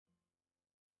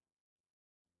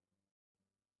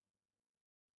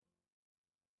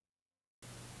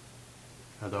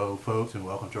Hello folks, and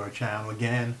welcome to our channel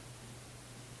again.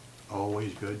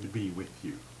 Always good to be with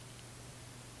you.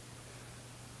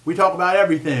 We talk about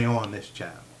everything on this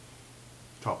channel.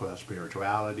 We talk about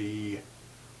spirituality,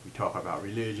 we talk about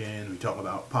religion, we talk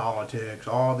about politics,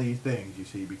 all these things, you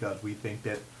see, because we think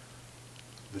that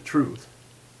the truth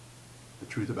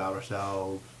about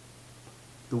ourselves,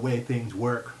 the way things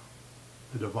work,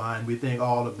 the divine, we think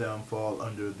all of them fall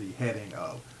under the heading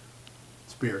of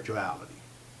spirituality.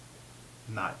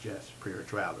 Not just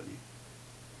spirituality,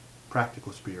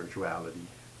 practical spirituality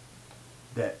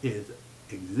that is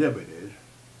exhibited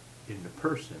in the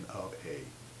person of a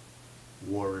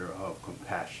warrior of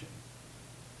compassion.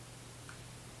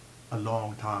 A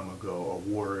long time ago, a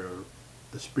warrior,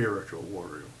 the spiritual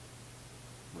warrior,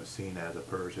 was seen as a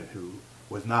person who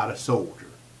was not a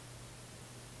soldier,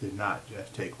 did not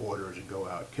just take orders and go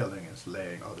out killing and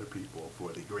slaying other people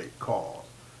for the great cause.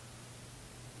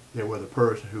 They were the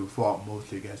person who fought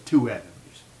mostly against two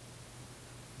enemies.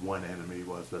 One enemy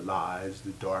was the lies,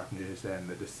 the darkness, and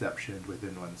the deceptions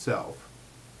within oneself,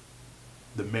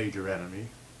 the major enemy.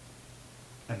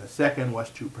 And the second was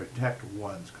to protect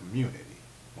one's community,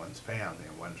 one's family,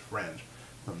 and one's friends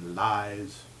from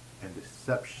lies and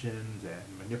deceptions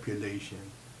and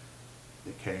manipulation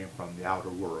that came from the outer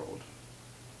world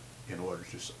in order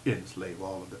to enslave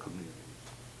all of the community.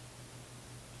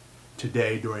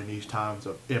 Today, during these times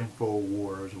of info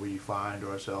wars, we find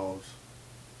ourselves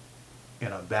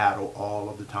in a battle all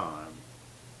of the time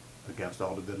against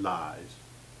all of the lies,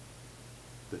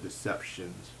 the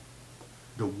deceptions,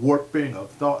 the warping of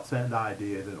thoughts and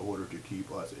ideas in order to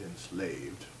keep us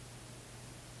enslaved,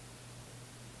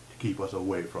 to keep us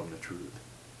away from the truth.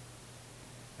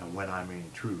 And when I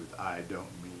mean truth, I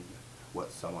don't mean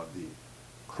what some of the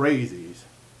crazies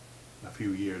a few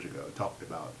years ago talked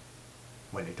about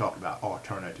when they talked about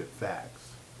alternative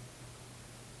facts.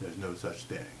 There's no such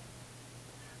thing.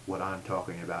 What I'm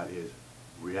talking about is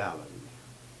reality,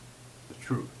 the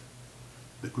truth,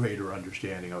 the greater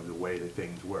understanding of the way that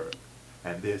things work.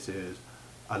 And this is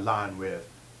aligned with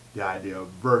the idea of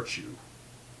virtue,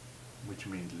 which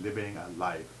means living a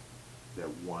life that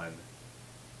one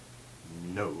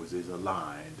knows is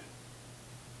aligned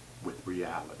with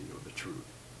reality or the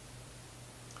truth.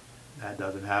 That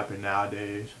doesn't happen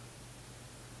nowadays.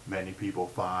 Many people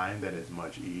find that it's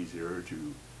much easier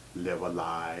to live a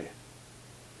lie.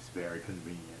 It's very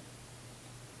convenient,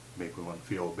 make one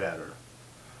feel better.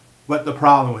 But the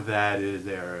problem with that is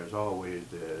there is always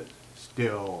the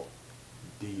still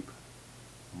deep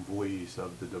voice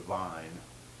of the divine,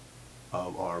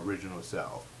 of our original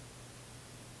self,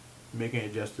 making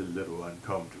it just a little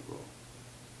uncomfortable,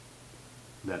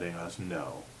 letting us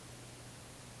know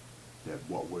that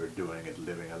what we're doing is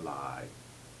living a lie.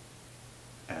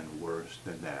 And worse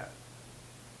than that,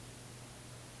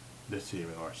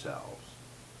 deceiving ourselves.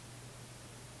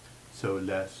 So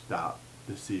let's stop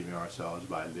deceiving ourselves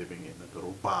by living in the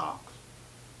little box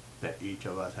that each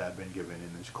of us have been given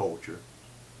in this culture.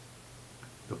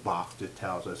 The box that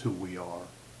tells us who we are,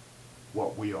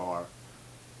 what we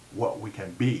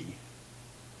can be,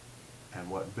 and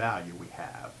what value we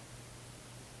have.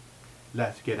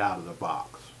 Let's get out of the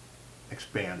box,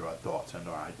 expand our thoughts and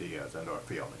our ideas and our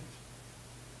feelings.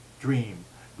 Dream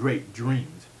great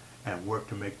dreams and work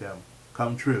to make them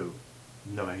come true,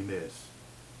 knowing this,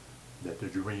 that the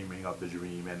dreaming of the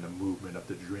dream and the movement of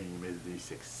the dream is the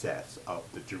success of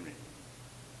the dream.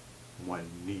 One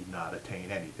need not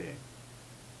attain anything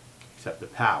except the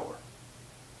power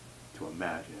to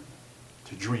imagine,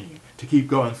 to dream, to keep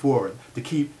going forward, to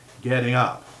keep getting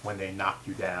up when they knock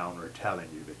you down or telling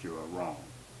you that you are wrong.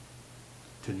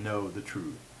 To know the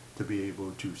truth, to be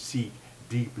able to seek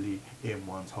deeply in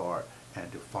one's heart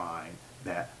and to find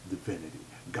that divinity,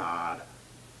 God,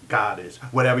 Goddess,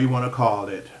 whatever you want to call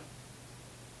it,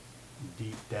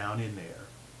 deep down in there,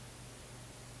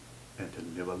 and to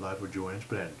live a life of joy and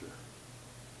splendor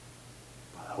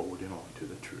by holding on to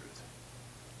the truth.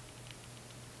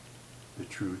 The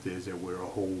truth is that we're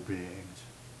whole beings.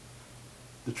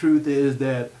 The truth is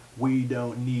that we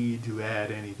don't need to add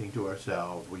anything to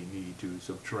ourselves. We need to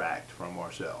subtract from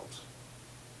ourselves.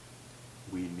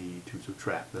 We need to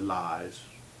subtract the lies,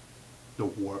 the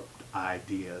warped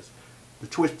ideas, the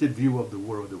twisted view of the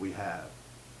world that we have.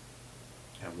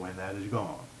 And when that is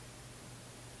gone,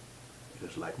 it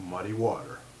is like muddy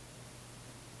water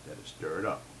that is stirred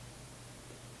up.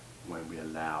 When we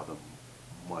allow the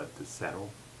mud to settle,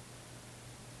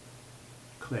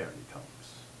 clarity comes.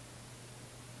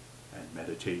 And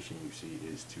meditation, you see,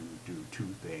 is to do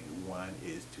two things. One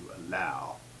is to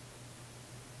allow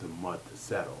the mud to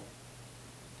settle,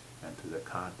 and to the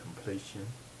contemplation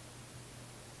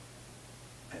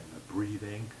and the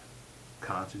breathing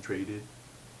concentrated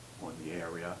on the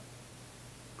area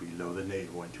below the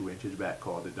navel and 2 inches back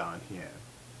called the dantian.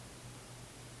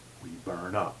 We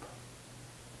burn up,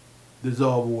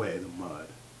 dissolve away the mud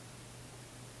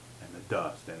and the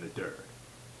dust and the dirt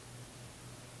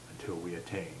until we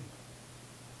attain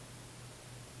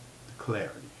the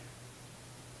clarity,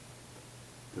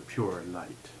 the pure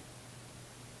light,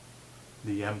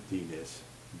 the emptiness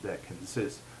that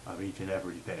consists of each and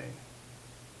everything.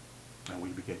 And we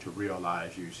begin to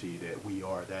realize, you see, that we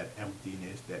are that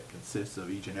emptiness that consists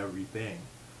of each and everything.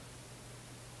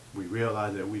 We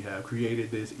realize that we have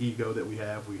created this ego that we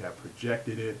have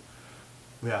projected it,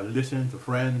 we have listened to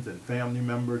friends and family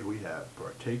members, we have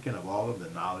partaken of all of the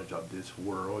knowledge of this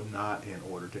world, not in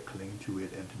order to cling to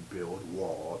it and to build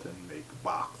walls and make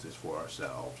boxes for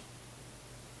ourselves,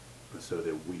 but so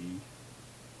that we,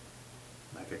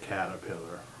 like a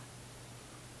caterpillar,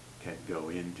 can go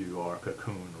into our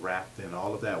cocoon wrapped in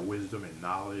all of that wisdom and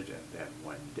knowledge, and then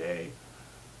one day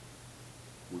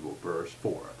we will burst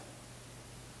forth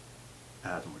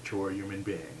as mature human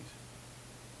beings,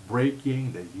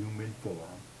 breaking the human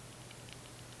form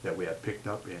that we have picked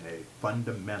up in a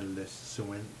fundamentalist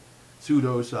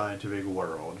pseudo-scientific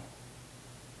world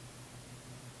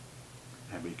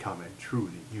and becoming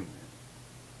truly human.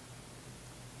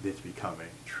 This becoming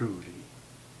truly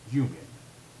human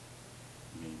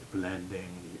means blending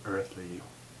the earthly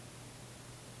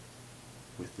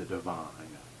with the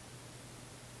divine,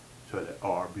 so that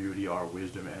our beauty, our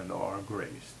wisdom, and our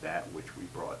grace, that which we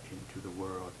brought into the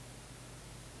world,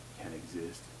 can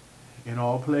exist in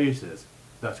all places.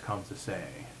 Thus comes the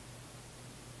saying,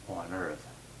 on earth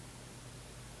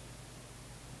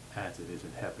as it is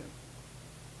in heaven.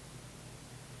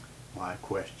 My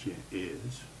question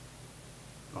is,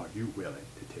 are you willing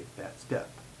to take that step?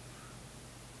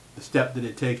 The step that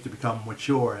it takes to become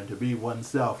mature and to be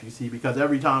oneself, you see, because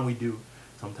every time we do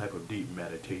some type of deep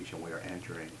meditation, we are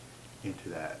entering into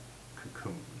that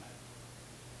cocoon.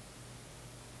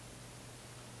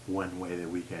 One way that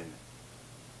we can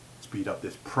speed up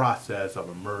this process of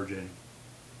emerging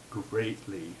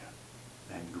greatly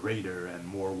and greater and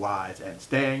more wise and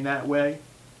staying that way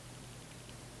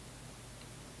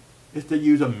is to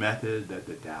use a method that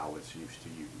the Taoists used to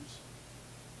use.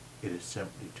 It is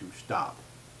simply to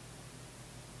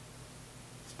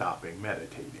stopping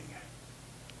meditating.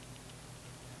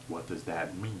 What does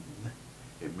that mean?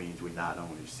 It means we not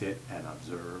only sit and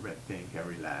observe and think and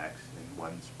relax in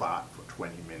one spot for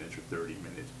 20 minutes or 30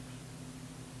 minutes.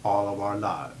 All of our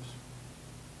lives,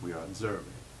 we are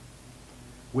observing.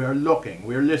 We are looking,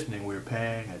 we are listening, we are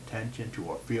paying attention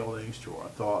to our feelings, to our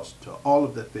thoughts, to all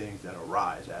of the things that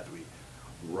arise as we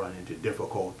run into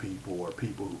difficult people or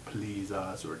people who please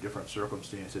us or different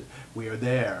circumstances. We are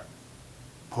there,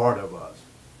 part of us,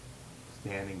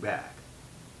 standing back,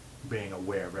 being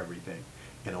aware of everything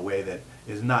in a way that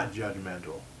is not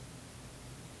judgmental,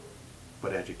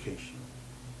 but educational.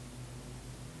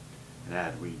 And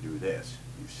as we do this,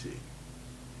 you see,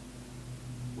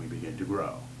 we begin to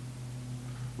grow.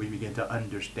 We begin to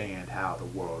understand how the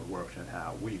world works and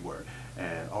how we work.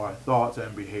 And our thoughts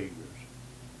and behaviors,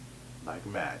 like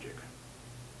magic,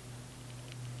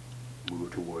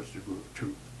 move towards the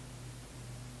truth.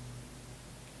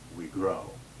 We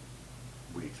grow.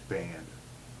 We expand.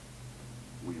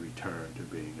 We return to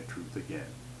being the truth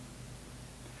again.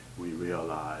 We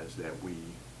realize that we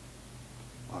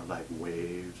are like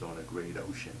waves on a great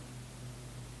ocean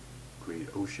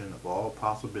of all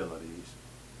possibilities,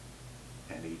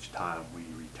 and each time we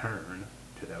return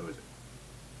to those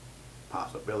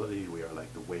possibilities, we are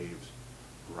like the waves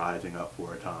rising up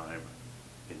for a time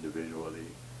individually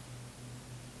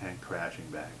and crashing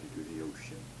back into the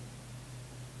ocean.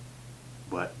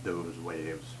 But those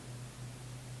waves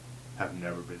have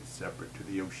never been separate to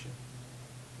the ocean.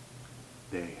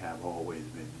 They have always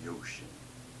been the ocean.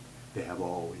 They have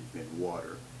always been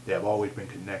water. They have always been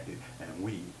connected, and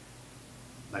we,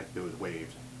 like those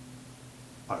waves,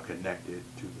 are connected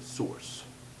to the source.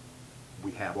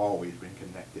 We have always been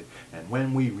connected, and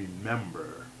when we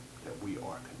remember that we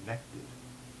are connected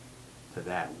to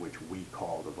that which we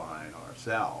call divine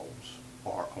ourselves,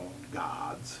 our own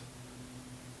gods,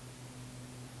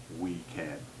 we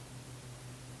can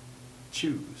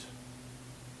choose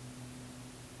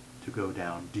to go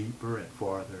down deeper and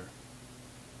farther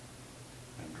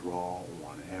and draw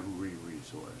on every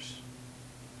resource,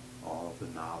 all of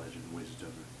the knowledge and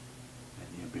wisdom and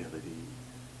the ability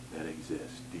that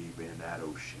exists deep in that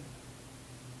ocean.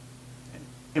 An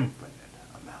infinite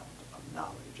amount of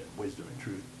knowledge and wisdom and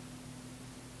truth.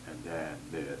 And then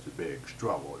there's the big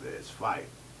struggle, this fight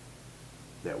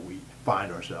that we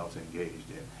find ourselves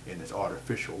engaged in this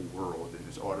artificial world, in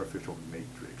this artificial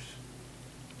matrix,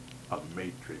 a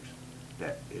matrix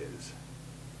that is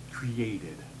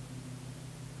created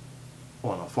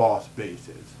on a false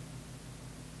basis,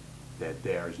 that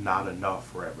there is not enough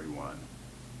for everyone.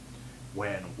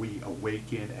 When we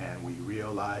awaken and we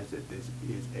realize that this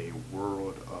is a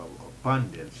world of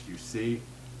abundance, you see,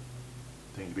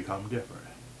 things become different.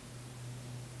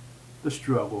 The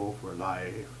struggle for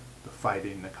life, the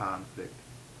fighting, the conflict,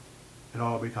 it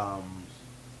all becomes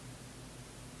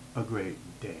a great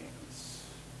dance.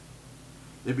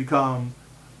 It becomes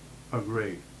a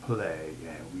great play,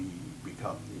 and we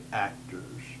become the actors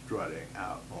strutting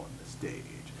out on the stage.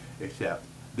 Except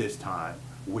this time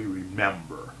we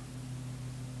remember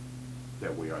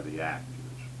that we are the actors.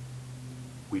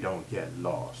 We don't get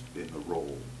lost in the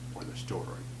role or the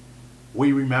story.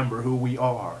 We remember who we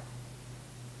are,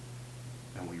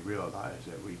 and we realize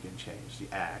that we can change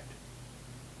the act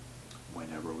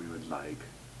whenever we would like,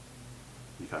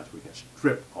 because we can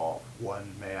strip off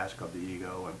one mask of the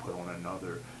ego and put on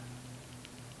another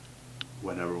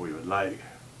whenever we would like,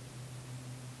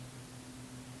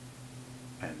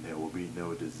 and there will be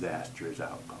no disastrous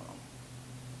outcome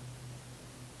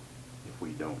if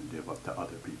we don't live up to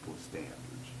other people's standards,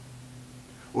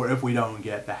 or if we don't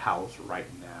get the house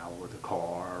right now, or the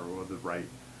car, or the right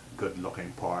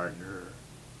good-looking partner.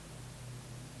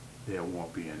 There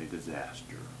won't be any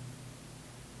disaster.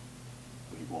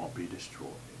 We won't be destroyed.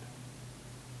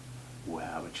 We'll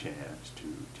have a chance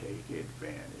to take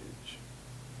advantage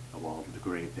of all of the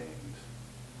great things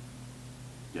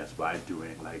just by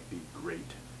doing like the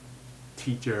great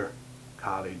teacher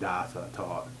Kalidasa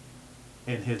taught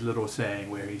in his little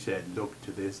saying where he said, "Look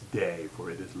to this day,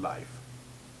 for it is life.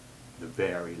 The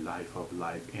very life of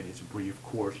life. In its brief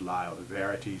course lie all the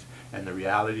verities and the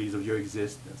realities of your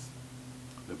existence,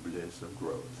 the bliss of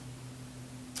growth,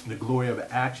 the glory of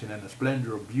action and the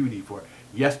splendor of beauty, for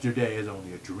yesterday is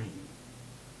only a dream,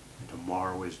 and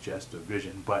tomorrow is just a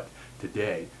vision, but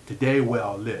today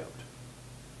well lived,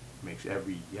 makes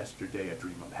every yesterday a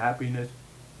dream of happiness,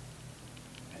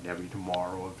 and every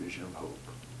tomorrow a vision of hope.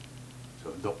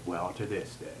 So look well to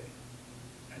this day."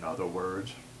 In other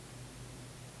words,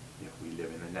 if we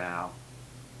live in the now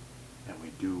and we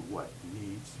do what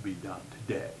needs to be done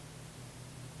today,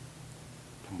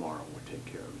 tomorrow will take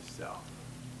care of itself.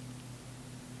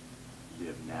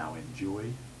 Live now in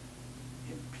joy,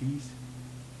 in peace,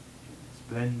 in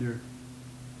splendor,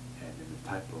 and in the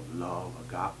type of love,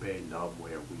 agape love,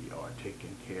 where we are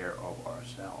taking care of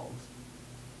ourselves,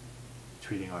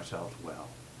 treating ourselves well,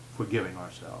 forgiving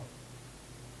ourselves,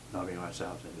 loving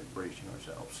ourselves, and embracing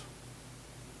ourselves.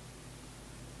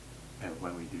 And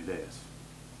when we do this,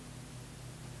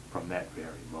 from that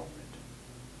very moment,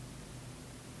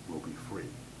 we'll be free.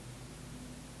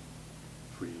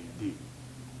 Free indeed.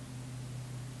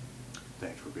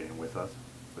 Thanks for being with us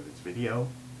for this video.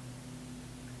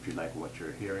 If you like what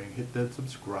you're hearing, hit the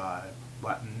subscribe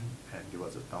button and give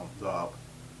us a thumbs up.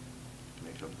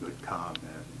 Make some good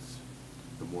comments.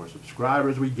 The more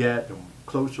subscribers we get, the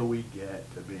closer we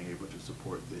get to being able to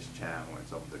support this channel and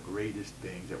some of the greatest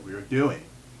things that we're doing.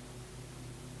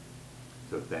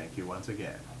 So thank you once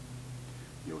again.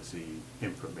 You'll see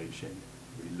information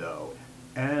below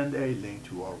and a link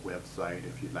to our website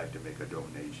if you'd like to make a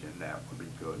donation. That would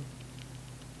be good.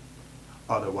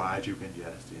 Otherwise, you can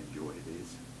just enjoy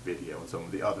this video and some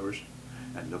of the others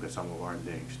and look at some of our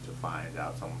links to find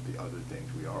out some of the other things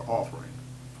we are offering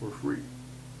for free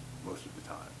most of the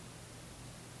time.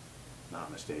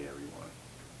 Namaste, everyone.